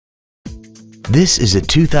This is a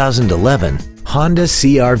 2011 Honda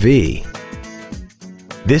CR-V.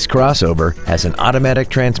 This crossover has an automatic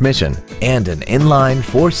transmission and an inline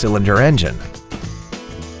 4-cylinder engine.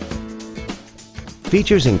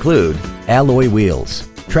 Features include alloy wheels,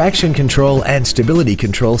 traction control and stability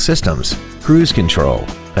control systems, cruise control,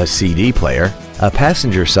 a CD player, a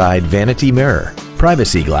passenger side vanity mirror,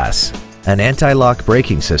 privacy glass, an anti-lock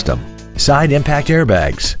braking system, side impact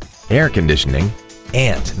airbags, air conditioning,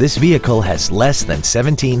 and this vehicle has less than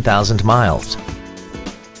 17,000 miles.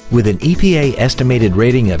 With an EPA estimated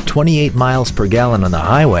rating of 28 miles per gallon on the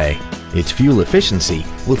highway, its fuel efficiency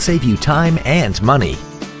will save you time and money.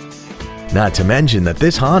 Not to mention that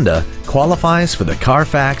this Honda qualifies for the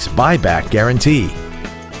Carfax buyback guarantee.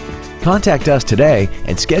 Contact us today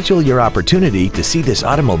and schedule your opportunity to see this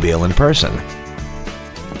automobile in person.